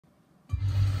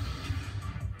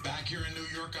Back here in New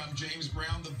York, I'm James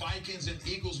Brown. The Vikings and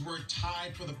Eagles were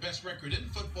tied for the best record in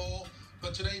football,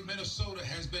 but today Minnesota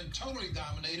has been totally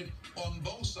dominated on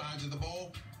both sides of the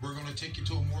ball. We're going to take you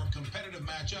to a more competitive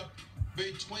matchup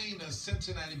between the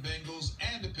Cincinnati Bengals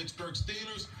and the Pittsburgh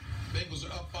Steelers. Bengals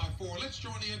are up by 4. Let's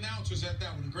join the announcers at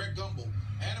that one. Greg Gumbel,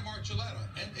 Adam Archuleta,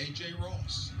 and A.J.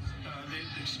 Ross.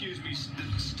 The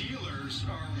Steelers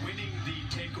are winning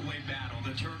the takeaway battle,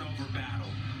 the turnover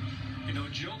battle. You know,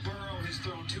 Joe Burrow has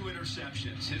thrown 2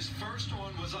 interceptions. His first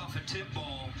one was off a tip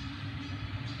ball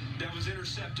that was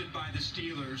intercepted by the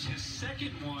Steelers. His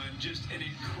second one, just an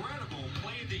incredible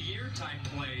play of the year type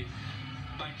play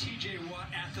by T.J. Watt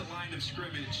at the line of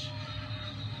scrimmage.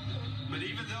 But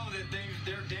even though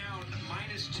they're down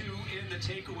 -2 in the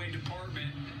takeaway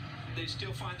department, they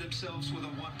still find themselves with a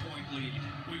 1-point lead.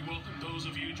 We welcome those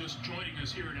of you just joining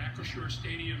us here at Acrisure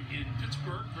Stadium in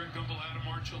Pittsburgh. Greg Gumbel, Adam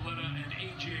Archuleta, and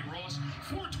A.J. Ross.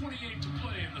 4:28 to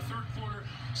play in the third quarter.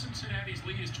 Cincinnati's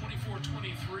lead is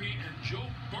 24-23, and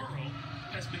Joe Burrow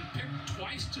has been picked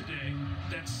twice today.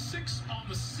 That's 6 on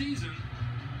the season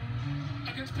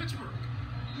against Pittsburgh.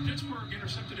 Pittsburgh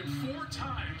intercepted him 4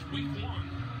 times week 1,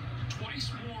 twice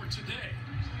more today.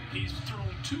 He's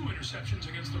thrown 2 interceptions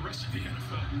against the rest of the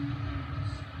NFL.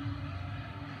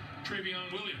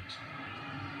 Travion Williams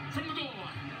from the goal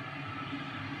line.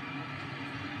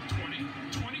 20,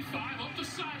 25, up the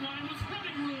sideline with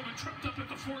running room and tripped up at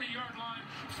the 40-yard line,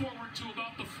 forward to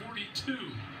about the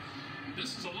 42.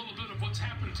 This is a little bit of what's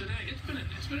happened today. It's been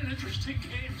an interesting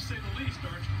game, to say the least,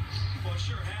 Arch. Well, it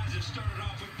sure has. It started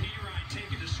off with Pirine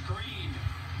taking the screen,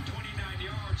 29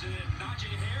 yards, and then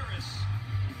Najee Harris,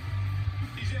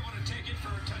 he's able to take it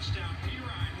for a touchdown.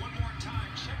 Pirine, one more time,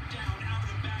 check down out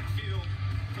of the backfield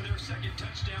for their second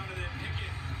touchdown, and then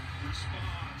Pickett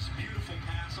responds. Beautiful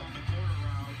pass on the corner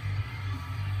route.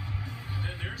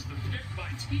 And there's the pick by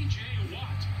T.J.